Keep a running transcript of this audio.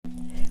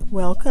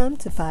Welcome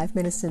to 5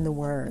 Minutes in the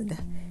Word.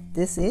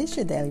 This is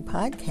your daily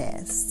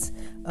podcast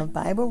of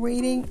Bible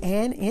reading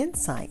and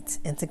insight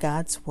into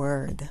God's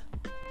Word.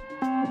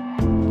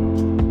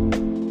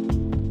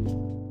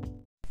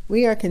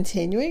 We are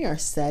continuing our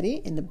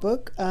study in the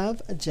book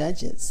of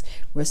Judges.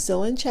 We're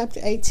still in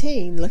chapter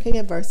 18, looking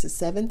at verses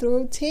 7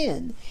 through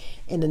 10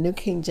 in the New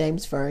King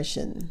James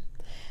Version.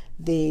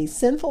 The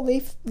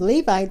sinful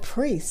Levite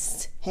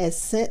priest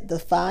has sent the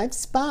 5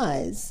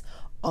 spies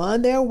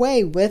on their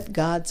way with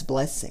God's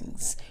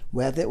blessings,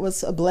 whether it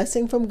was a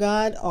blessing from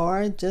God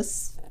or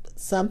just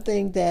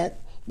something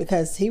that,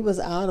 because he was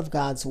out of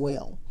God's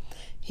will,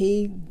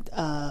 he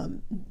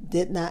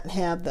did not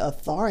have the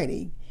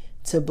authority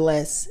to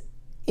bless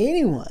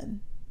anyone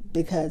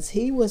because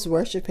he was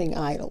worshiping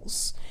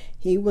idols.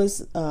 He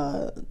was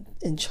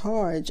in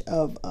charge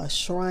of a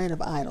shrine of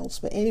idols.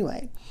 But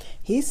anyway,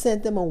 he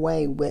sent them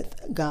away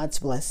with God's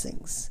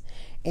blessings.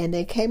 And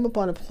they came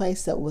upon a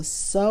place that was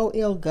so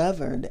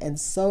ill-governed and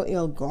so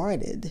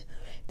ill-guarded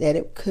that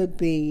it could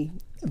be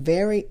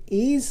very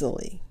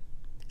easily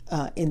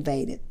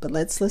invaded. But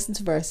let's listen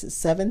to verses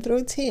 7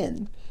 through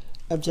 10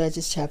 of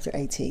Judges chapter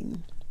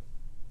 18.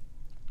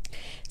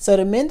 So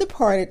the men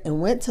departed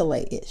and went to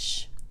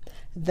Laish.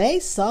 They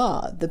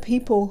saw the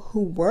people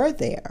who were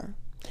there,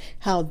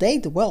 how they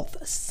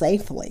dwelt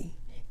safely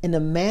in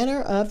the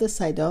manner of the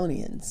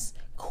Sidonians,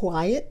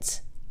 quiet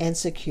and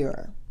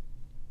secure.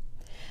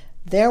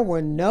 There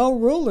were no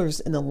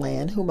rulers in the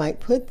land who might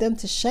put them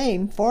to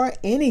shame for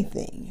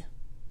anything.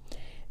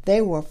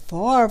 They were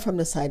far from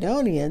the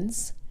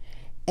Sidonians,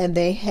 and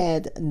they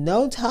had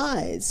no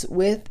ties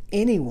with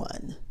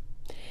anyone.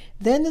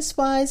 Then the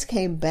spies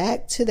came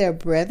back to their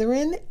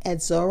brethren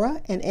at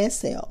Zorah and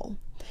Eshtaol,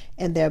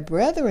 and their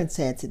brethren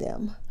said to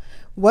them,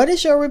 "What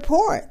is your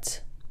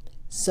report?"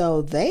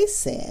 So they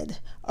said,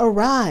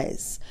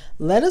 "Arise,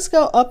 let us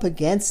go up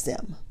against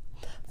them,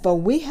 for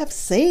we have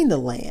seen the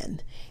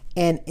land,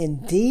 and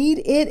indeed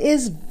it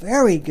is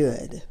very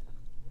good.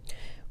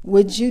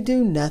 Would you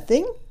do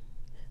nothing?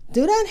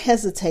 Do not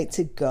hesitate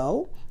to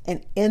go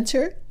and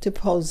enter to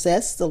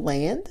possess the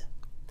land.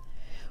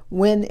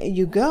 When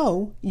you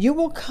go, you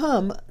will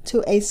come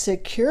to a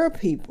secure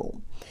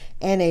people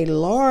and a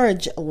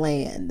large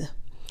land,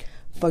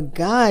 for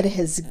God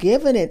has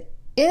given it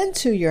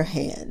into your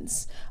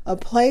hands, a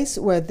place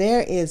where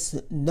there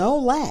is no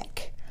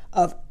lack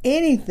of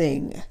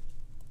anything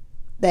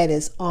that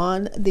is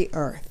on the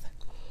earth."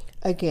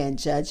 Again,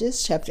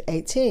 Judges chapter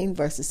 18,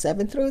 verses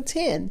 7 through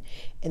 10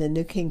 in the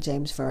New King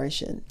James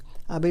Version.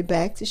 I'll be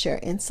back to share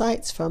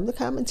insights from the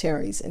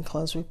commentaries and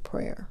close with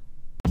prayer.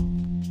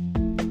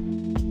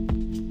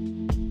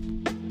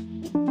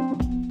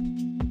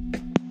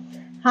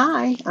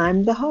 Hi,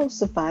 I'm the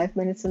host of 5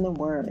 Minutes in the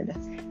Word,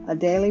 a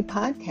daily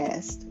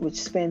podcast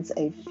which spends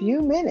a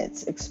few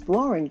minutes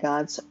exploring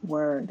God's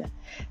Word.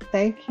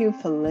 Thank you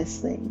for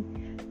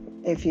listening.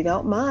 If you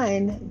don't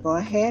mind, go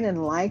ahead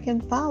and like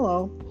and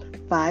follow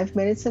 5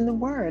 Minutes in the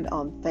Word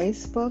on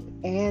Facebook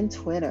and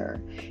Twitter.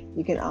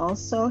 You can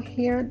also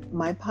hear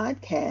my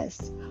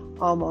podcast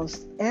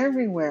almost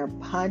everywhere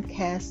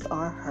podcasts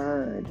are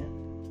heard.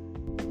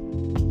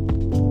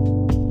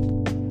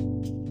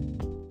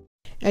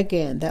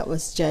 Again, that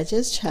was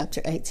Judges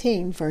chapter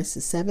 18,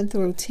 verses 7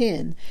 through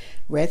 10,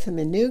 read from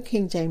the New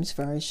King James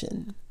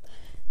Version.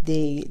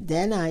 The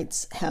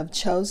Danites have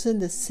chosen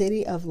the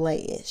city of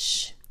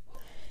Laish.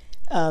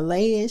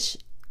 Laish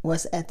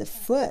was at the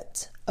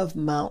foot of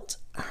Mount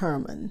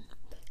Hermon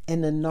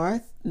in the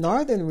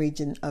northern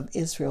region of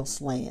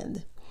Israel's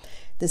land.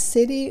 The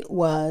city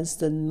was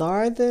the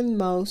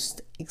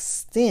northernmost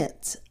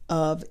extent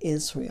of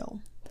Israel.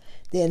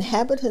 The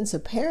inhabitants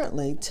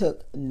apparently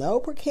took no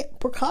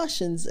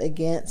precautions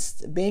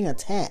against being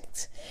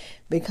attacked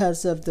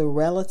because of the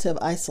relative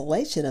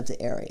isolation of the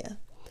area.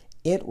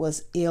 It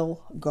was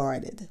ill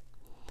guarded.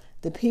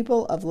 The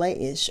people of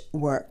Laish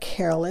were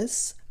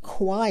careless,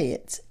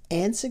 quiet,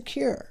 and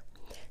secure.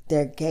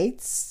 Their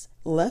gates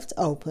left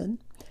open,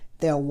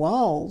 their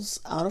walls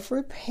out of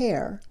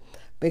repair,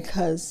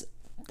 because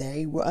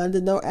they were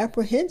under no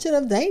apprehension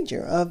of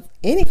danger of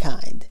any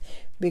kind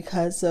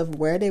because of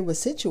where they were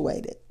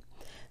situated,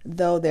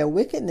 though their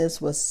wickedness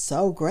was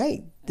so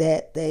great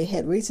that they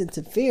had reason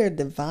to fear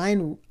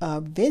divine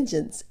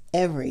vengeance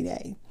every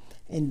day.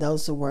 And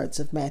those are words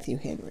of Matthew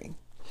Henry.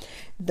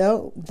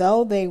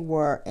 Though they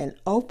were an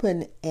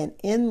open and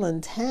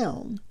inland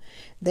town,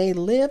 they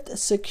lived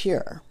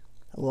secure,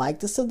 like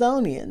the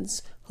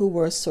Sidonians, who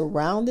were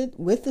surrounded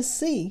with the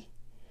sea,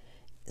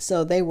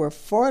 so they were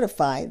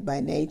fortified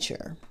by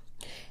nature.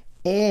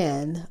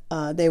 And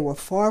they were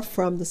far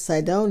from the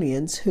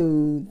Sidonians,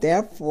 who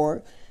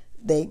therefore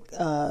they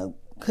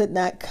could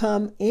not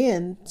come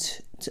in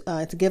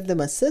to give them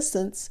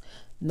assistance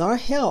nor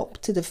help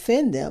to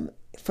defend them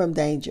from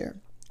danger,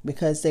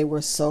 because they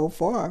were so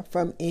far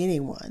from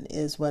anyone,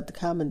 is what the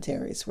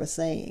commentaries were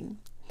saying.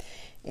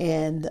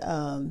 And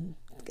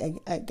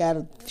I got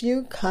a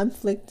few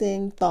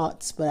conflicting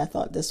thoughts, but I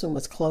thought this one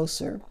was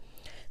closer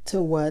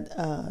to what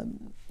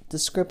the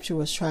scripture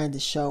was trying to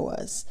show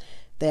us.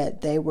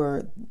 that they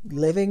were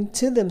living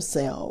to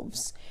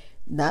themselves,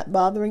 not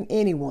bothering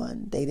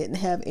anyone. They didn't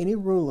have any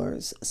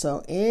rulers.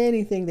 So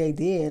anything they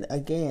did,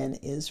 again,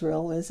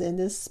 Israel is in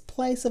this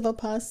place of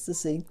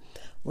apostasy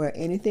where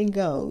anything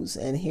goes.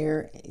 And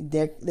here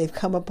they've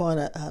come upon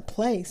a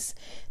place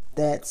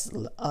that's,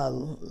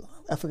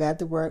 I forgot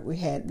the word we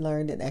had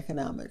learned in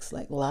economics,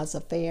 like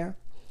laissez-faire,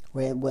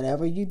 where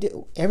whatever you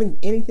do,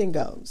 anything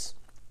goes.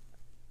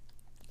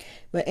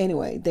 But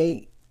anyway,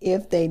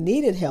 if they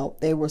needed help,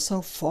 they were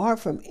so far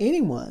from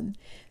anyone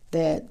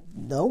that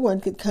no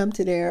one could come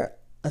to their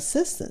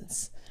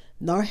assistance,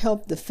 nor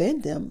help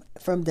defend them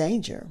from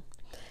danger.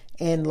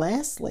 And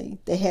lastly,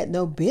 they had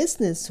no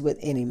business with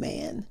any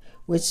man,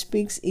 which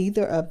speaks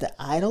either of the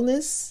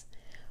idleness,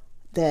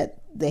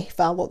 that they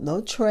followed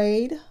no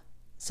trade,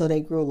 so they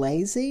grew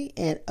lazy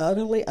and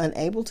utterly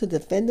unable to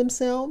defend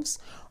themselves,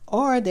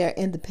 or their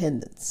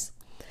independence.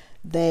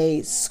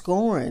 They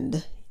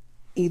scorned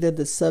either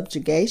the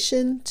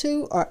subjugation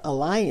to or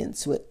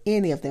alliance with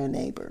any of their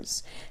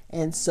neighbors.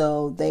 And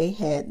so they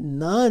had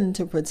none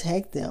to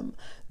protect them,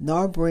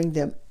 nor bring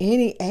them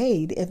any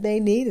aid if they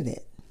needed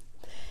it.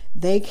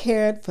 They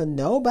cared for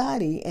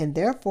nobody, and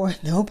therefore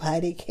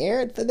nobody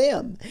cared for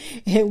them.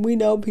 And we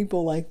know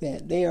people like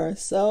that. They are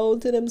so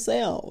to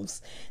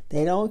themselves.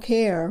 They don't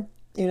care,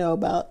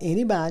 about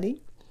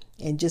anybody,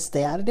 and just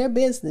stay out of their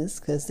business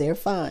because they're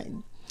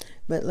fine.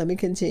 But let me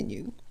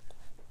continue.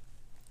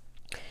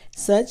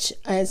 Such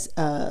as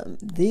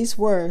these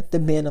were the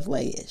men of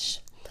Laish.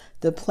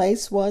 The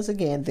place was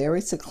again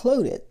very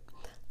secluded.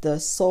 The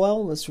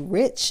soil was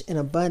rich in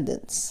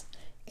abundance,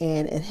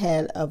 and it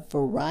had a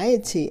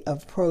variety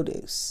of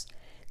produce.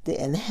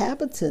 The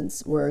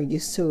inhabitants were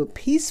used to a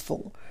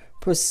peaceful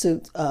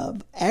pursuit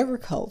of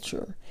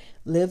agriculture,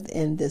 lived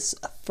in this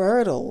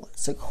fertile,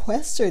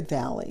 sequestered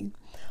valley,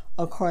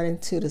 according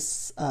to the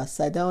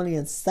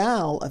Sidonian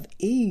style of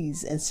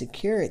ease and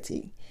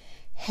security,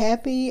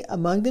 happy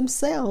among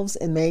themselves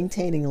and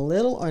maintaining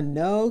little or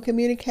no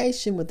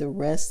communication with the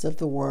rest of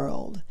the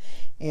world.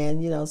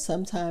 And,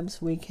 sometimes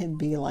we can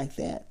be like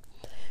that.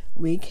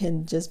 We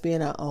can just be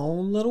in our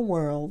own little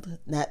world,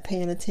 not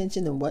paying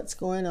attention to what's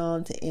going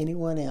on to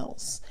anyone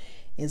else.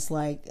 It's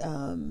like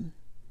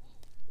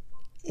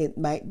it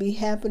might be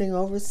happening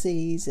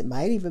overseas. It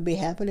might even be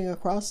happening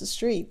across the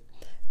street.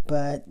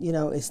 But,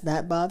 it's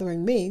not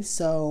bothering me,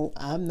 so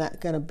I'm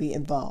not going to be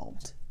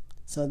involved.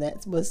 So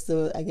that was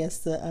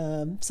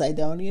the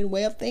Sidonian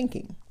way of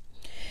thinking.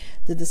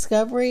 The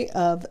discovery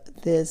of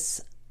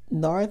this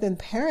northern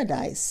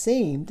paradise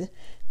seemed,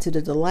 to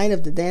the delight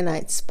of the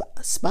Danite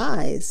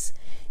spies,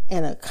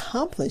 an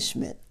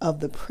accomplishment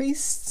of the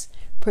priest's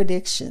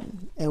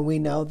prediction. And we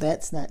know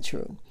that's not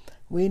true.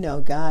 We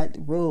know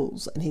God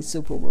rules and he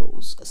super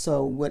rules.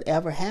 So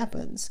whatever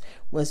happens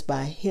was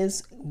by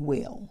his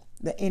will.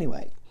 But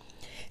anyway,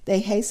 they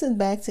hastened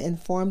back to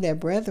inform their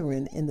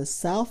brethren in the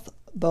south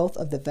both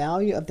of the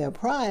value of their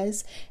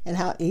prize and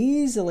how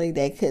easily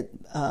they could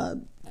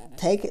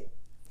take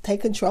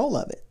control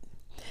of it.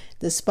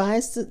 The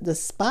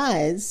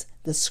spies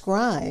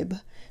describe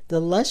the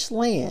lush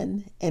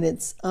land and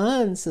its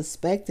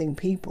unsuspecting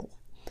people.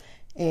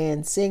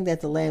 And seeing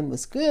that the land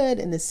was good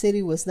and the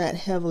city was not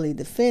heavily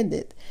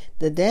defended,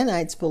 the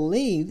Danites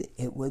believed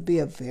it would be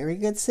a very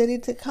good city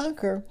to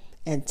conquer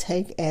and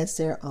take as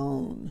their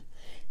own.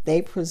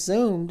 They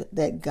presumed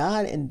that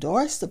God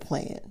endorsed the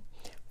plan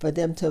for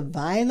them to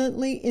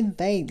violently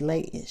invade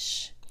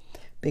Laish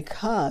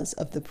because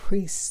of the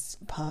priest's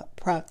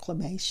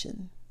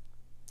proclamation.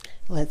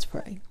 Let's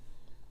pray.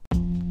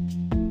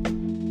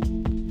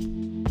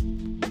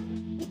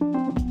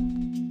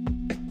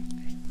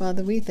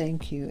 Father, we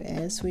thank you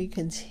as we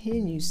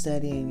continue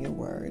studying your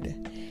word,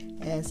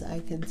 as I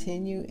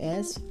continue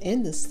as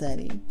in the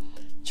study,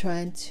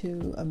 trying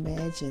to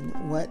imagine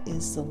what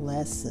is the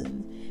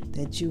lesson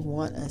that you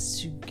want us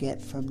to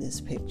get from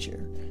this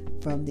picture,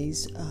 from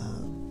these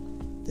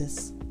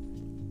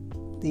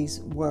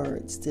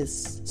words,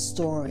 this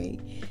story,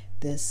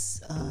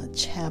 this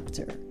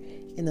chapter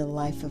in the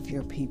life of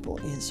your people,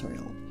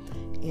 Israel.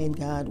 And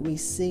God, we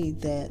see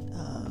that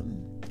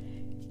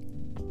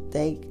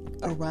they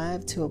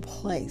arrived to a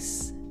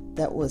place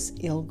that was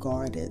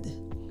ill-guarded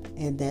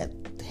and that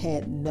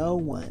had no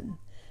one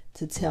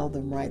to tell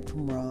them right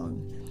from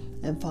wrong.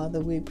 And Father,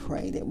 we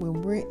pray that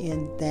when we're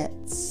in that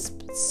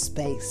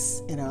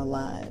space in our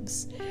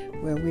lives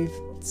where we've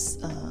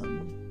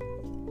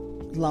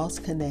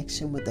lost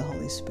connection with the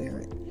Holy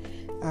Spirit,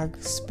 our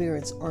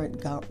spirits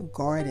aren't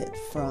guarded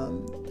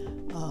from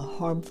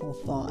harmful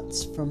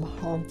thoughts, from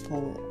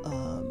harmful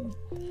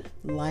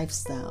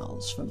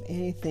lifestyles, from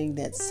anything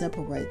that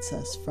separates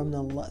us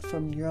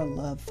from your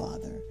love,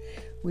 Father.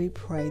 We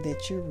pray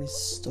that you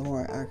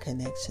restore our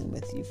connection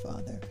with you,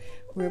 Father.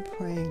 I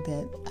pray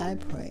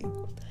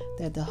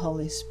that the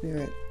Holy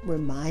Spirit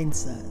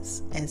reminds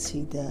us, as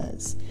he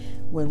does,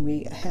 when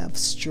we have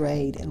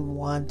strayed and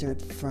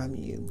wandered from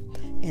you,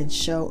 and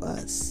show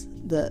us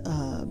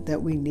that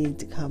we need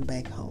to come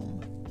back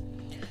home.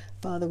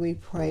 Father, we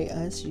pray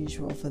as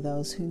usual for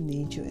those who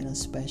need you in a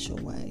special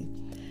way.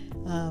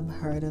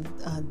 heard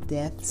of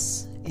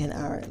deaths in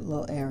our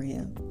little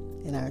area,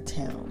 in our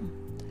town.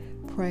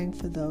 Praying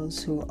for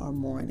those who are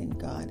mourning,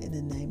 God, in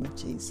the name of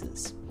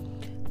Jesus.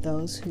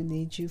 Those who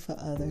need you for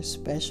other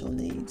special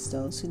needs,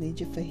 those who need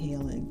you for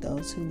healing,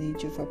 those who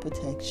need you for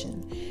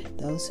protection,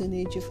 those who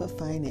need you for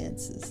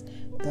finances,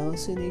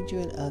 those who need you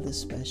in other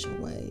special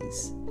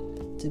ways.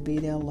 To be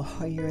their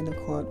lawyer in the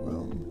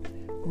courtroom.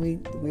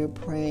 We're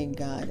praying,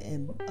 God,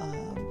 and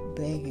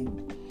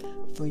begging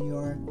for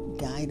your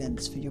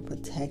guidance, for your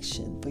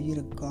protection, for you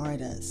to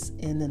guard us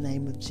in the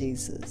name of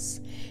Jesus.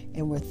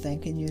 And we're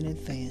thanking you in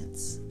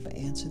advance for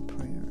answered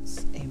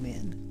prayers.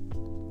 Amen.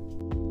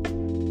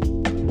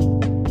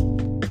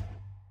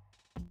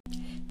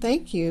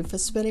 Thank you for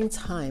spending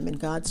time in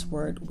God's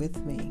Word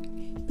with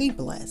me. Be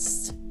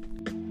blessed.